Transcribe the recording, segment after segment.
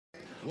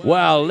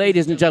Well,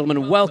 ladies and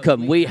gentlemen,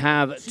 welcome. We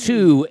have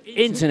two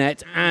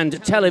internet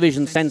and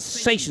television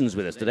sensations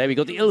with us today. We've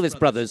got the Ylvis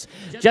Brothers.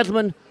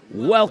 Gentlemen,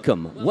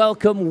 welcome,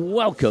 welcome,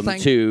 welcome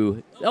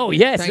to... Oh,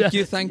 yes.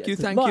 Thank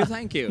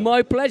you.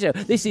 My pleasure.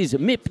 This is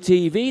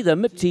MIPTV, the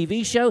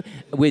MIPTV Show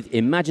with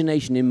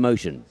Imagination in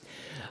Motion.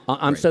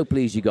 I'm so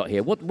pleased you got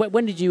here.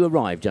 When did you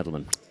arrive,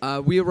 gentlemen?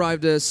 We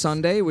arrived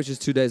Sunday, which is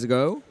 2 days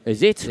ago.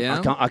 Is it?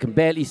 Yeah. I can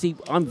barely see.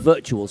 I'm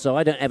virtual, so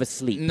I don't ever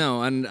sleep.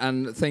 No,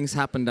 and things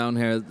happen down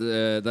here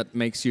that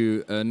makes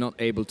you not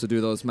able to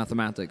do those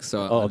mathematics.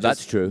 So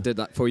that's true. Did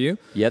that for you?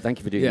 Yeah, thank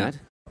you for doing that.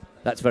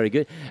 That's very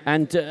good.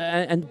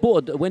 And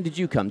Board, when did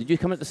you come? Did you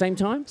come at the same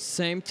time?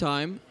 Same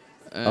time.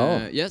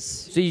 Yes.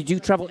 So you do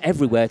travel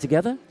everywhere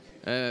together?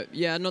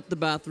 Yeah, not the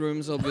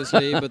bathrooms,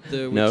 obviously, but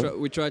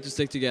we try to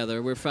stick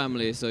together. We're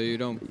family, so you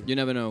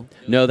never know.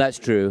 No, that's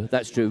true.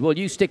 That's true. Well,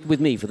 you stick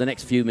with me for the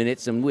next few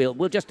minutes, and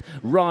we'll just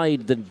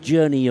ride the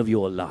journey of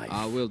your life.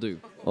 Will do.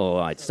 All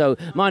right. So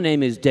my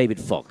name is David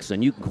Fox,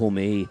 and you can call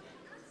me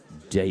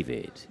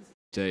David.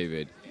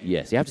 David.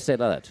 Yes, you have to say it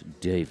like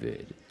that.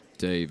 David.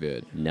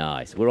 David.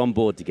 Nice. We're on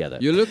board together.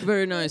 You look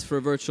very nice for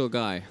a virtual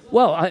guy.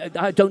 Well,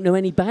 I don't know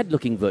any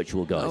bad-looking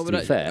virtual guys, to be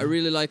fair. I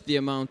really like the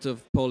amount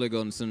of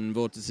polygons and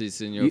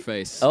vortices in your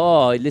face.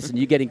 Oh, listen,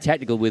 you're getting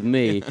technical with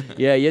me.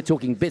 Yeah, you're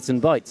talking bits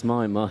and bytes.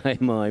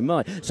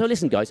 My. So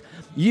listen, guys,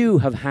 you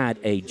have had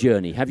a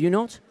journey, have you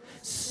not?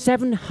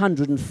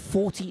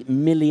 740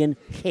 million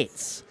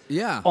hits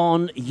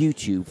on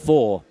YouTube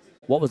for,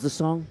 what was the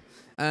song?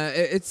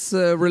 It's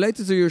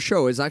related to your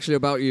show. It's actually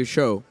about your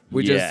show.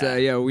 We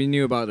we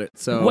knew about it.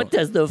 So what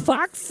does the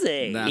fox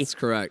say? That's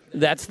correct.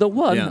 That's the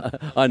one. Yeah.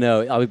 I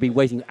know. I would be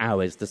waiting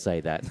hours to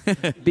say that.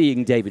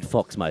 Being David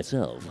Fox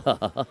myself.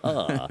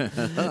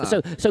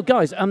 so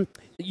guys,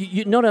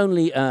 you not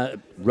only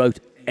wrote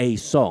a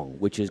song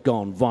which has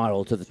gone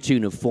viral to the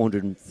tune of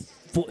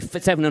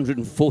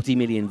 740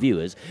 million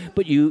viewers,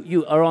 but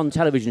you are on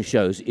television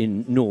shows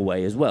in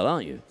Norway as well,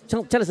 aren't you?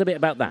 Tell us a bit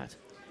about that.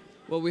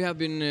 Well, we have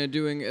been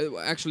doing...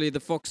 actually,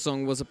 the Fox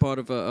song was a part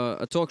of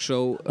a talk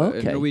show,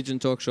 a Norwegian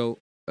talk show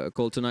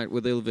called Tonight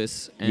with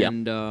Ylvis.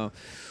 And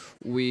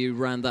we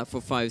ran that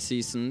for 5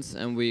 seasons,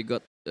 and we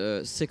got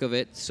sick of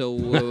it. So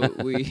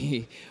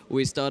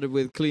we started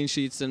with clean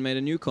sheets and made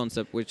a new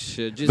concept, which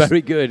just...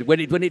 Very good.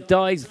 When it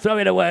dies, throw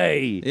it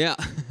away. Yeah.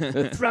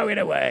 Throw it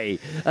away.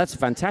 That's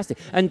fantastic.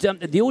 And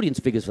the audience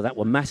figures for that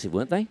were massive,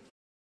 weren't they?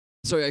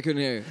 Sorry, I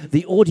couldn't hear you.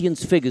 The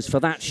audience figures for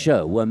that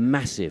show were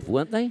massive,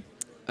 weren't they?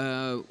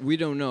 We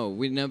don't know.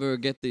 We never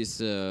get these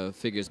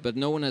figures, but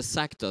no one has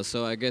sacked us,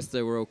 so I guess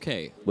they were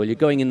okay. Well, you're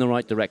going in the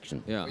right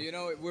direction. Yeah. Well, you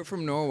know, we're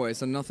from Norway,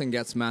 so nothing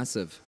gets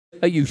massive.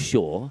 Are you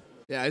sure?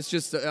 Yeah, it's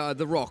just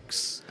the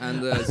rocks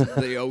and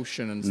the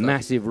ocean and stuff.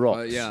 Massive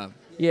rocks. Yeah.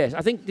 Yes,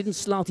 I think, didn't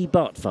Slarty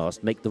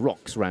Bartfast make the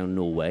rocks round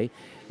Norway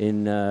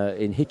in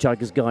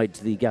Hitchhiker's Guide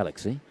to the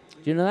Galaxy?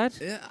 Do you know that?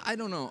 Yeah, I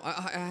don't know.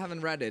 I haven't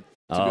read it.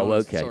 Oh,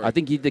 okay. Sorry. I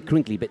think the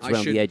crinkly bits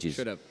around the edges.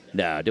 Should have.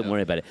 No, don't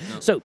worry about it.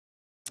 No.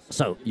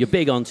 So, you're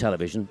big on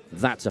television,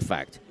 that's a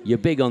fact. You're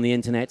big on the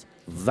internet,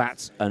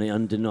 that's an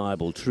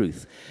undeniable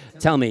truth.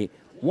 Tell me,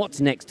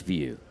 what's next for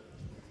you?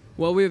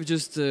 Well, we've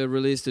just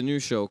released a new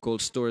show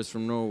called Stories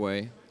from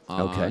Norway.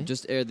 Okay.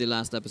 Just aired the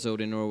last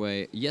episode in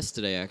Norway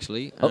yesterday,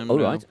 actually. And, all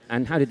right.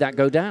 And how did that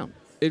go down?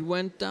 It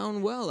went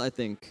down well, I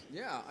think.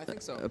 Yeah, I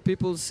think so.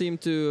 People seem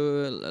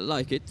to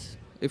like it,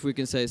 if we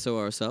can say so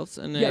ourselves.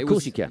 And yeah, of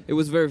course you can. It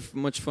was very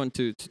much fun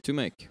to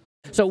make.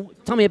 So,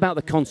 tell me about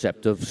the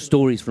concept of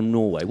Stories from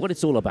Norway. What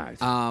it's all about?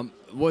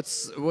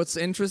 What's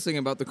interesting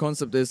about the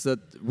concept is that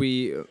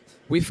we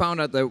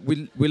found out that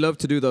we love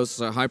to do those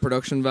high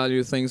production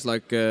value things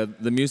like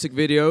the music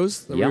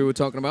videos that we were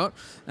talking about,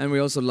 and we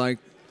also like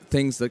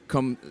things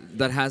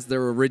that has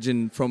their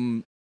origin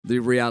from the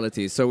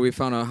reality. So we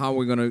found out how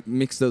we're going to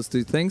mix those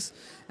two things.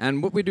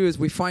 And what we do is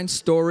we find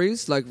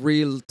stories, like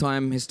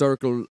real-time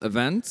historical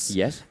events.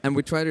 Yes. And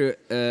we try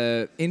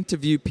to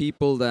interview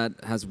people that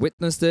has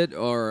witnessed it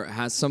or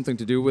has something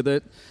to do with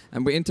it.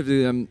 And we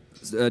interview them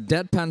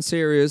deadpan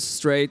serious,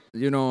 straight,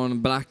 on a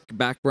black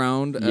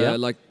background,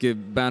 like a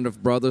Band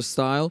of Brothers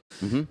style.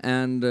 Mm-hmm.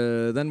 And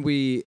then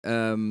we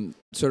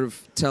sort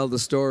of tell the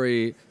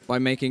story by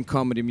making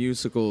comedy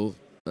musical,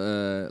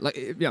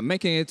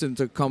 making it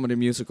into comedy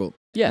musical.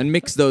 Yeah. And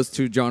mix those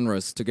two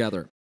genres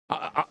together.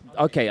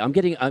 Okay, I'm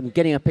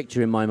getting a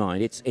picture in my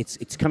mind.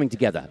 It's coming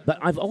together. But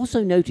I've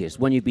also noticed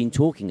when you've been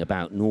talking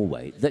about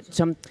Norway that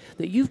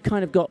that you've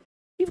got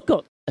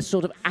a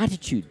sort of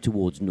attitude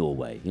towards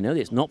Norway. You know,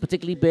 it's not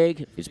particularly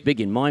big. It's big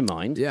in my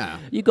mind. Yeah.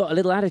 You've got a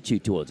little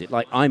attitude towards it,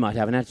 like I might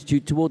have an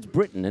attitude towards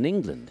Britain and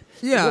England.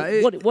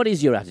 Yeah. What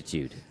is your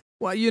attitude?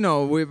 Well,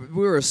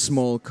 we're a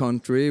small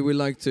country. We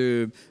like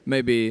to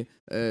maybe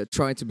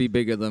try to be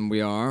bigger than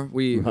we are.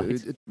 We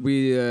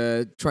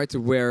try to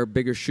wear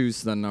bigger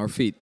shoes than our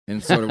feet in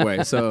a sort of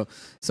way. So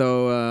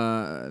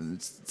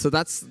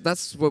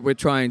that's what we're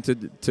trying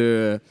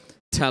to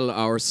tell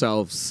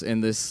ourselves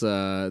in this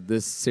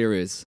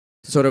series.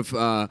 Sort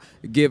of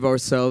give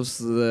ourselves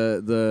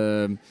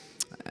the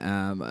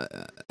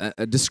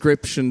a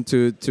description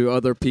to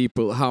other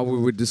people how we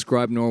would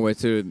describe Norway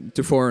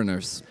to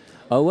foreigners.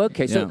 Oh,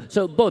 okay. Yeah.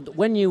 So, Bod,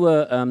 when you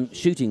were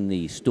shooting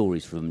the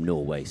Stories from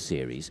Norway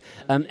series,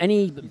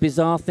 any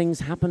bizarre things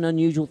happen,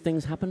 unusual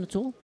things happen at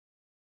all?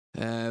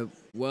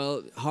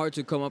 Well, hard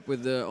to come up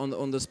with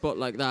on the spot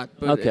like that,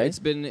 but okay. it's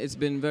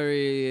been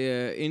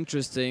very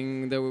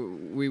interesting.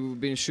 We've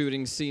been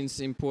shooting scenes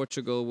in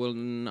Portugal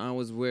when I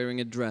was wearing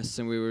a dress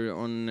and we were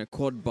on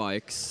quad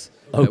bikes.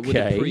 With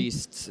a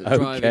priest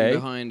driving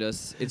behind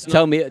us.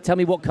 Tell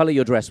me what color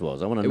your dress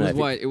was. I want to know. It was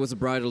white. It was a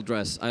bridal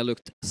dress. I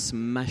looked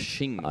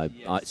smashing.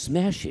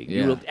 Smashing?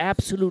 Yeah. You looked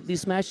absolutely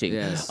smashing.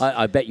 Yes.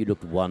 I bet you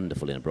looked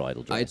wonderful in a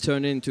bridal dress. I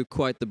turned into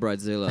quite the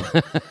bridezilla.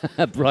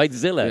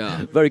 Bridezilla.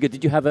 Yeah. Very good.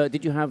 Did you have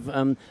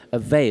a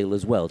veil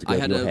as well to go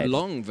over your head? I had a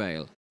long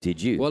veil.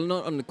 Did you? Well,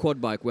 not on the quad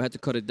bike. We had to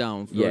cut it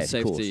down for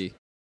safety.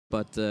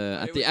 But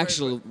at the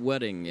actual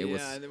wedding, it was...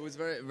 Yeah, it was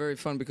very, very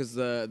fun because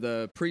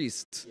the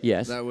priest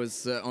that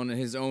was on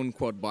his own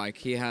quad bike,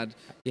 he had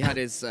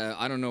his,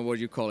 I don't know what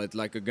you call it,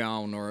 like a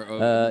gown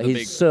or his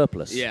big,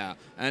 surplice. Yeah,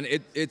 and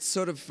it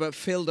sort of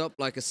filled up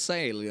like a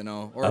sail, you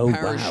know, or a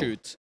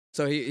parachute. Wow.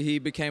 So he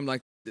became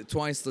like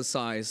twice the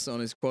size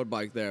on his quad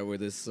bike there with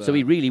his... so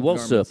he really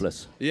was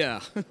surplus. Yeah.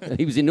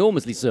 He was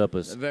enormously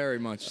surplus. Very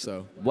much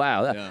so.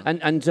 Wow. Yeah.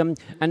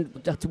 And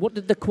what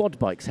did the quad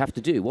bikes have to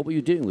do? What were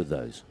you doing with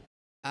those?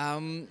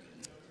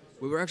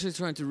 We were actually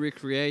trying to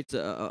recreate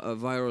a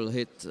viral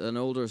hit, an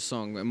older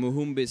song,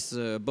 Muhumbi's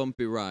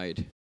Bumpy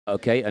Ride.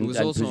 Okay, and it was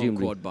also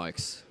presumably on quad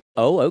bikes.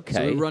 Oh, okay.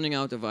 So we're running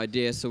out of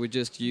ideas, so we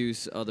just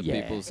use other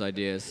people's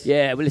ideas.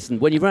 Yeah, well, listen,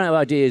 when you run out of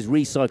ideas,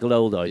 recycle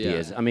old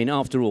ideas. Yeah. I mean,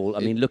 after all,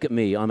 look at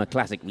me. I'm a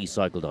classic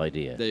recycled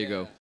idea. There you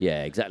go.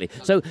 Yeah, exactly.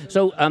 So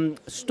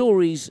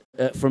Stories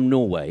from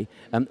Norway,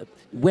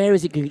 where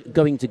is it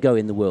going to go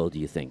in the world, do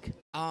you think?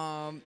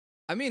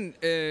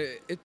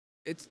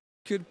 It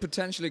could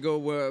potentially go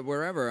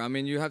wherever. I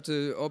mean, you have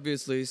to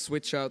obviously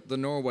switch out the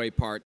Norway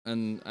part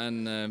and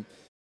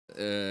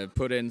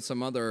put in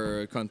some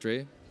other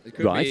country. It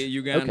could be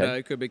Uganda,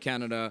 it could be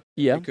Canada,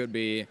 it could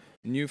be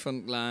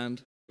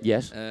Newfoundland.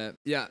 Yes.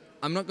 Yeah,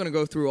 I'm not going to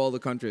go through all the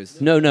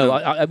countries. No.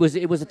 It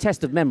was a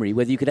test of memory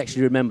whether you could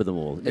actually remember them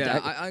all.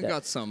 Yeah, I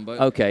got some, but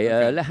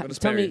okay.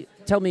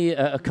 Tell me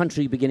a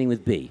country beginning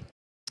with B.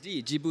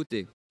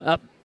 Djibouti.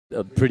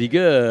 Pretty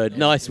good.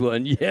 Nice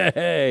one.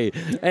 Yay.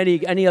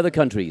 Any other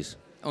countries?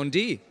 On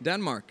D,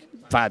 Denmark.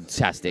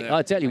 Fantastic. Yeah,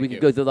 I tell you, we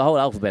could go through the whole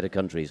alphabet of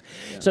countries.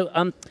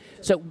 Yeah.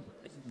 So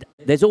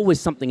there's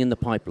always something in the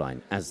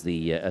pipeline, as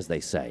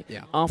they say.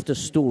 Yeah. After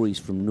Stories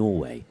from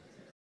Norway,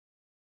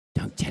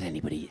 don't tell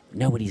anybody.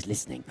 Nobody's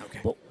listening.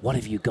 Okay. But what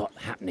have you got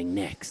happening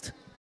next?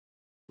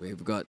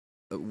 We've got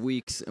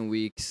weeks and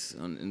weeks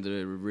in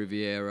the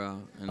Riviera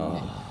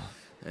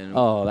and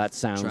that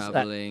sounds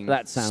traveling,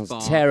 that sounds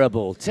spa,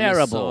 terrible.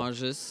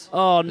 massages.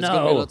 Oh There's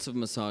going to be lots of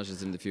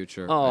massages in the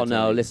future. Oh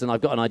no! Listen, I've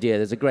got an idea.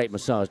 There's a great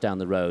massage down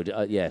the road.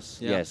 Yes.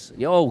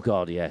 Oh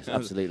God, yes,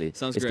 absolutely.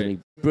 Sounds it's great. going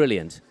to be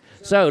brilliant.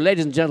 So,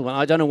 ladies and gentlemen,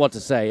 I don't know what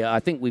to say. I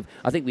think we've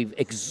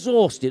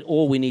exhausted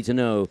all we need to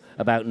know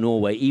about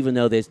Norway, even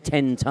though there's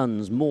 10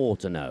 tons more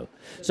to know.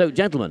 So,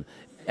 gentlemen,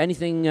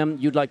 anything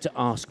you'd like to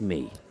ask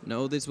me?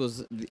 No, this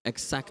was the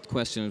exact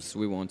questions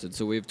we wanted,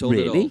 so we've told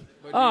it all. Really?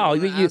 Oh,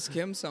 you ask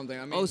him something.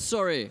 I mean, oh,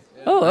 sorry.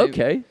 Oh,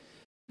 okay.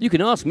 You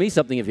can ask me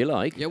something if you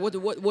like. Yeah.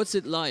 What's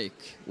it like?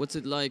 What's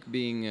it like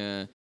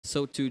being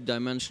so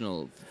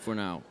two-dimensional for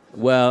now?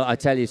 Well, I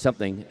tell you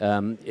something.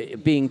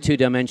 Being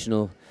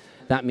two-dimensional,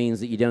 that means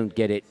that you don't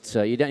get it.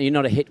 You're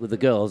not a hit with the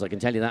girls. I can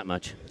tell you that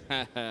much.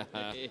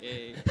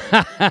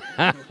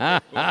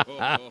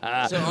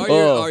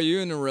 So are you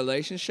in a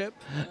relationship?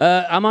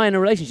 Am I in a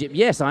relationship?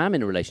 Yes, I am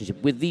in a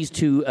relationship with these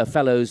two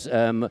fellows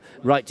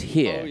right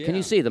here. Oh, yeah. Can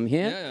you see them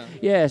here? Yeah.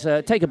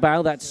 Yes. Take a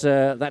bow. That's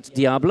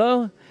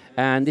Diablo,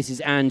 and this is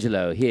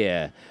Angelo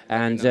here.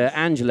 And nice.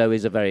 Angelo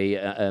is a very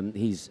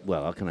he's,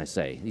 well, how can I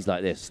say? He's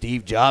like this.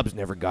 Steve Jobs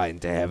never got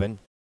into heaven.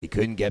 He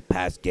couldn't get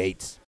past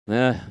Gates.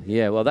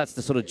 Yeah, well, that's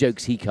the sort of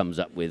jokes he comes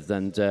up with,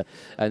 and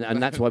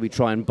that's why we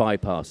try and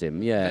bypass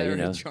him. Yeah,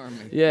 very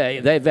charming. Yeah,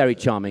 they're very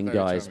charming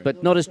guys,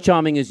 but not as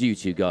charming as you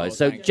two guys.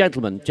 So,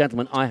 gentlemen,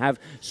 I have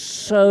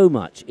so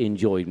much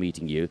enjoyed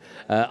meeting you.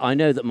 I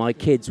know that my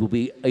kids will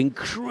be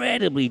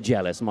incredibly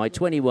jealous. My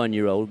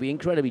 21-year-old will be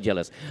incredibly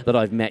jealous that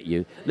I've met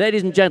you.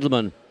 Ladies and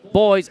gentlemen,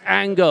 boys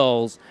and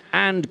girls,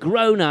 and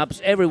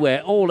grown-ups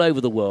everywhere, all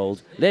over the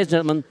world. Ladies and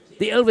gentlemen,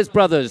 the Ylvis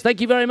Brothers. Thank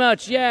you very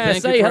much. Yeah,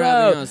 Thank say you for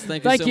hello. having us.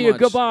 Thank you so much.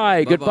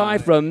 Goodbye. Bye-bye. Goodbye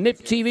from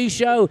MIPTV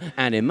Show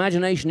and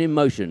Imagination in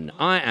Motion.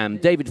 I am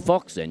David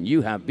Fox, and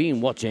you have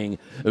been watching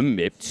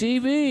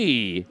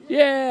MIPTV.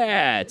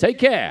 Yeah, take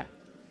care.